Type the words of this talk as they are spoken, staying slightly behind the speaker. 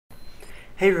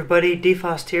Hey everybody,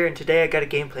 Defrost here, and today I got a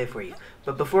gameplay for you.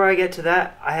 But before I get to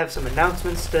that, I have some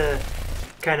announcements to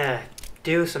kind of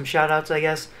do, some shoutouts I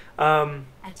guess. But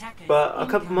a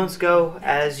couple months ago,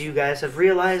 as you guys have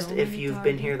realized, if you've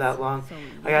been here that long,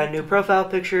 I got a new profile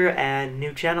picture and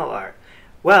new channel art.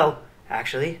 Well,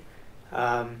 actually,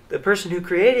 the person who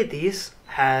created these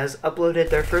has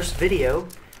uploaded their first video,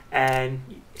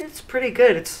 and it's pretty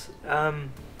good. It's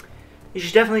you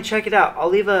should definitely check it out. I'll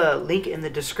leave a link in the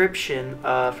description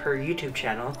of her YouTube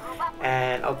channel,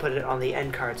 and I'll put it on the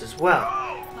end cards as well.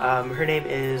 Her name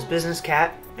is Business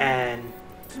Cat, and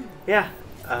yeah,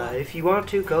 if you want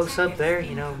to, go sub there,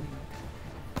 you know.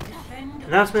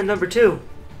 Announcement number 2.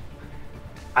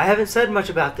 I haven't said much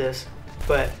about this,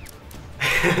 but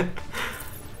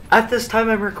at this time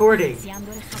I'm recording,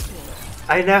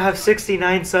 I now have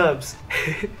 69 subs.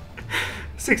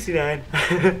 69.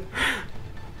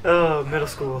 Oh, middle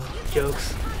school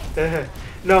jokes.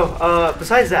 No,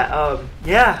 besides that,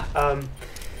 yeah,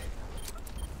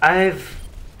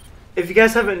 if you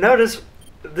guys haven't noticed,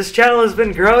 this channel has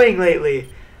been growing lately.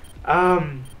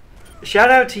 Shout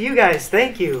out to you guys,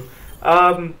 thank you.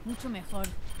 And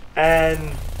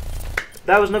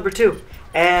that was number 2.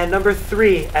 And number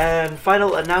 3, and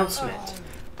final announcement.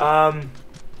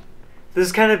 This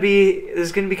is gonna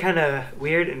be kind of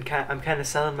weird, and I'm kind of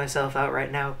selling myself out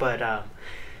right now, but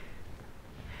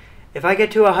if I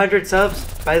get to 100 subs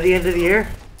by the end of the year,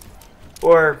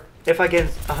 or if I get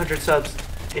 100 subs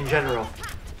in general,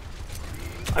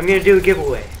 I'm gonna do a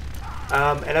giveaway.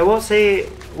 And I won't say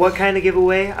what kind of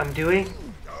giveaway I'm doing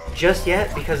just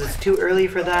yet because it's too early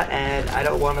for that, and I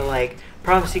don't want to like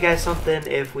promise you guys something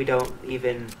if we don't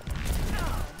even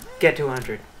get to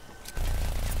 100.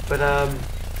 But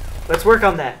let's work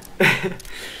on that. I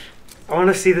want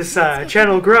to see this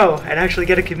channel grow and actually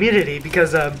get a community,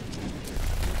 because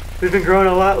we've been growing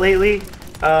a lot lately.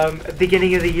 At the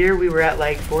beginning of the year we were at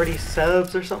like 40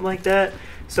 subs or something like that.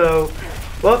 So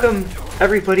welcome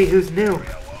everybody who's new.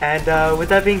 And with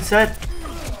that being said,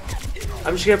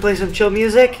 I'm just gonna play some chill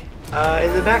music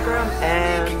in the background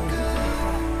and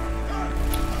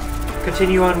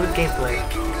continue on with gameplay.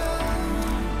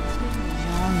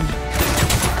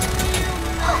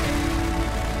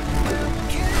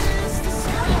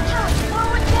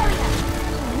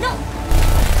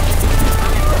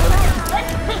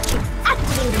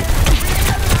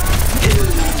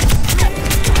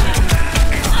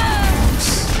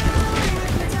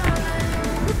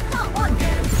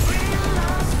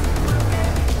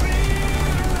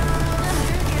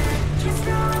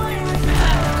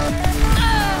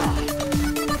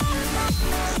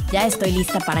 Ya estoy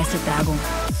lista para ese trago.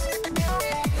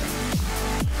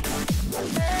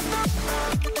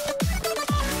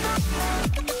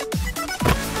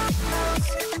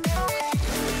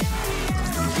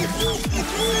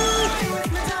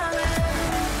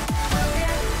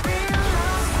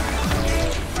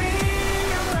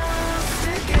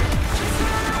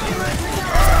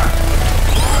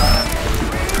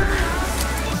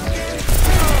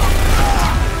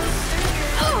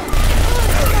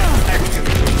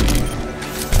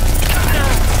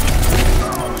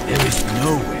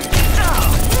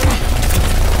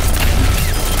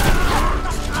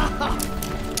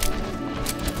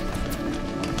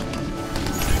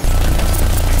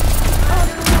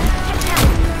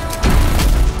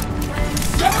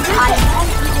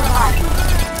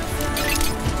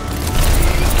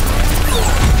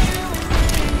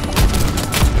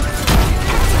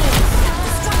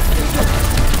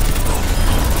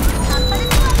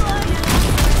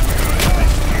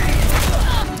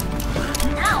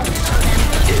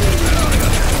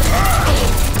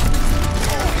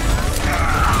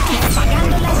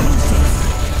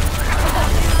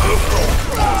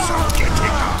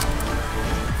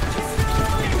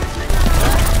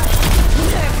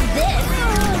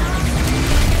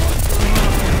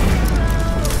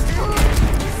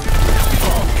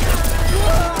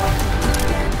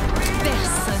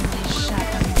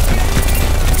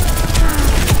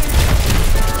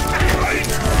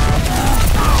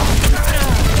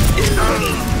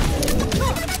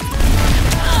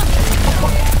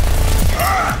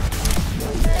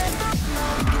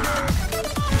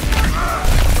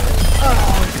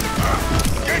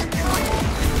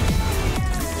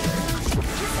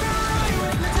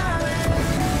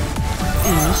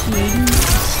 Initiating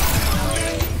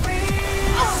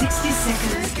 60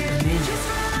 seconds remaining.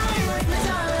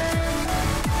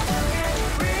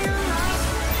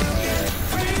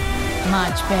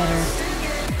 Much better.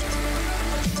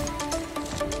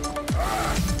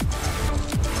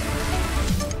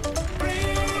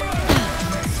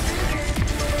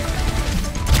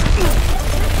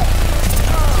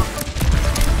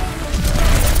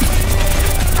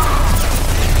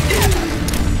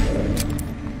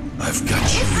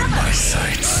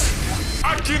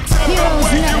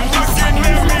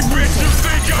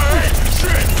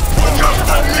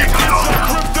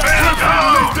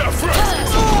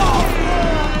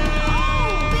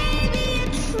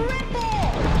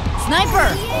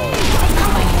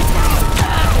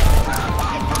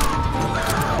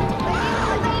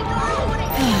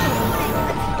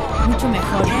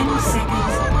 mejor. 10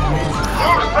 seconds remaining.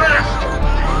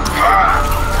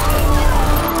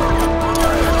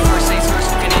 First things first,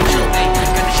 fucking intro, ayy.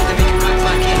 Got the shit that make it rock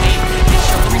like it, ayy. Get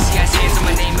show greasy ass hands on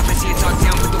my name. If I see it, talk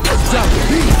down, put the words down.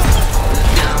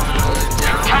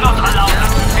 Cannot allow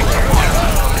them to take the water.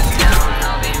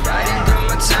 I'll be riding through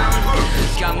my town.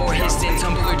 Got more hits than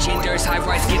Tumblr, genders. High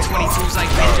rise, get 22s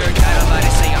like Bender. Got a lot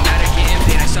to say, I'm out of getting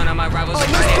paid. I son on my rivals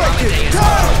like my name. I'm a day.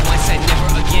 Once said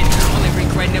never again. Only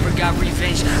regret, never got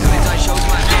revenge. Haven't done shows,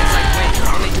 my fans like when.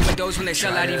 Only doing those when they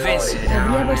sell out events.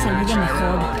 Podría haber salido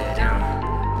mejor.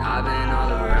 I've been all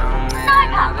around, man.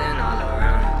 I've been all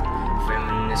around.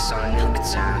 Reminisce on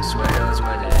Nuketown, swear those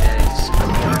were the days.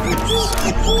 Reminisce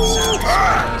on Nuketown,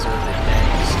 swear those were the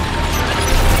days.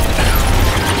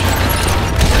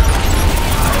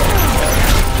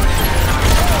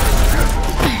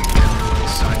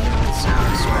 Reminisce on Nuketown,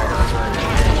 swear those were the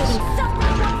days.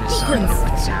 Reminisce on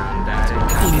Nuketown, back to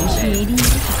Initiating.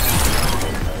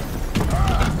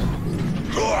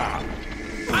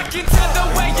 I can tell the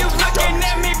way you looking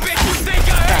at me, bitch, you think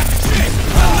I hate shit.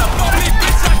 Run up on me,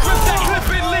 bitch, I grip that clip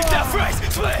and leave that phrase.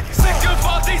 Split, sick of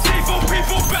all these evil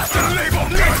people, back to label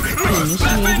next.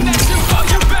 Laughing at you, call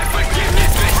you back,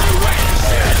 forgiveness, bitch, you ain't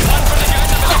shit. I'm from the yard,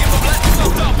 never looking for blood, so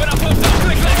dumb, but I pumped up,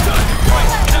 click like done.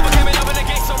 Never coming up in the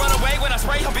gate, so run away when I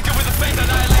spray. Hope you good with the face,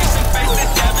 annihilation, face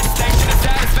this devastation and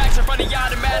satisfaction from the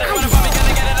automatic. When I'm gonna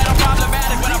get it, I don't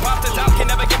problematic. When I pop the top, can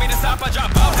never get me to stop, I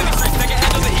drop bombs in the streets, they can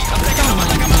handle the heat. I'm taking over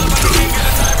like a motherfucking king of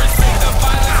the tyrant. See the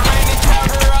violence, raining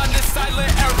terror on this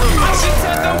silent error. I can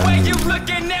tell the way you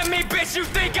looking at me, bitch, you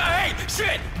think I hate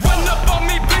shit. Run up on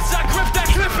me, bitch, I grip that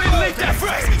clip and leave that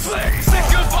phrase. Split,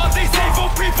 sick of all these evil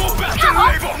people, back to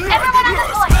label none.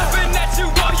 Laughing at you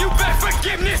while you beg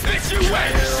forgiveness, bitch, you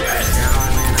ain't shit.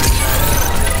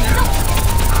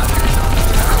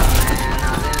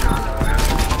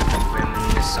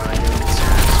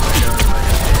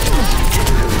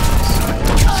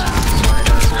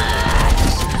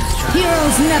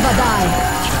 Heroes never die.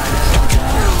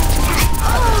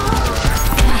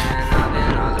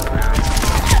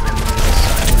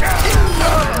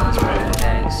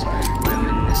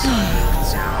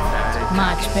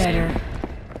 Much better.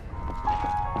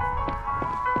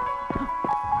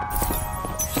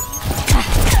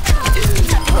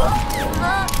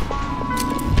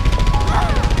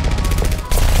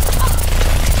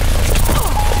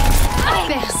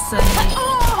 Personally.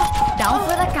 Down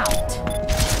for the count.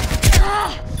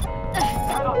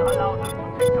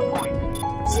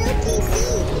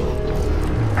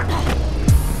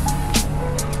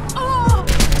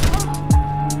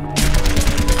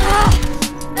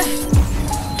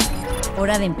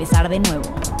 Hora de empezar de nuevo.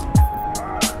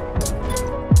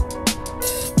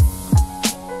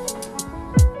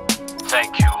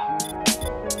 Thank you.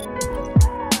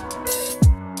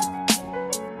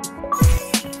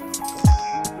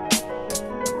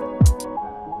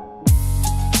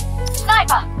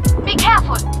 Sniper, be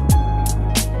careful!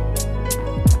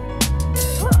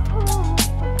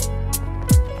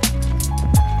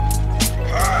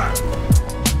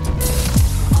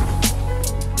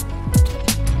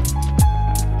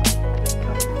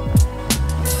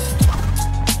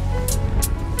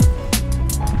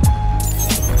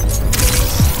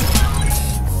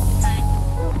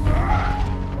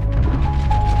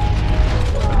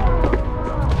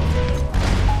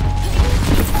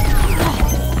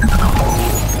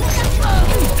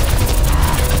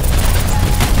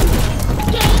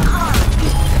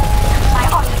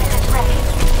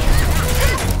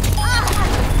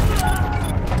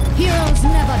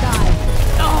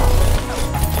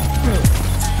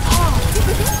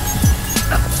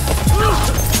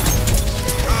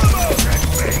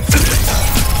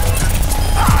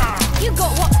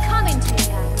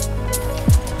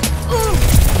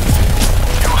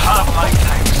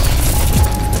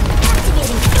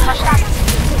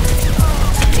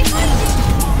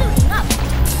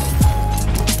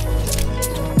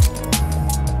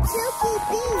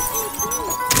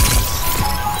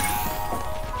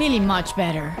 Feeling much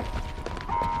better.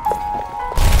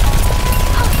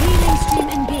 Healing stream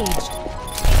engaged.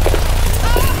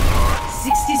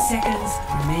 60 seconds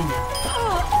remaining.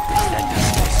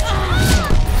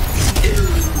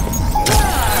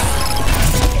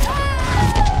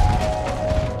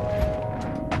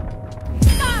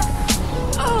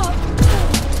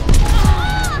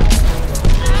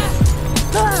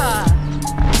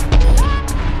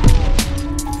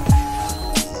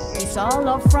 It's all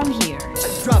up from here.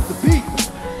 Drop the beat.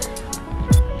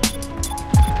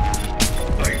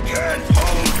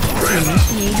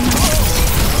 Initiating.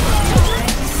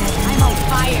 I'm on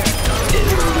fire.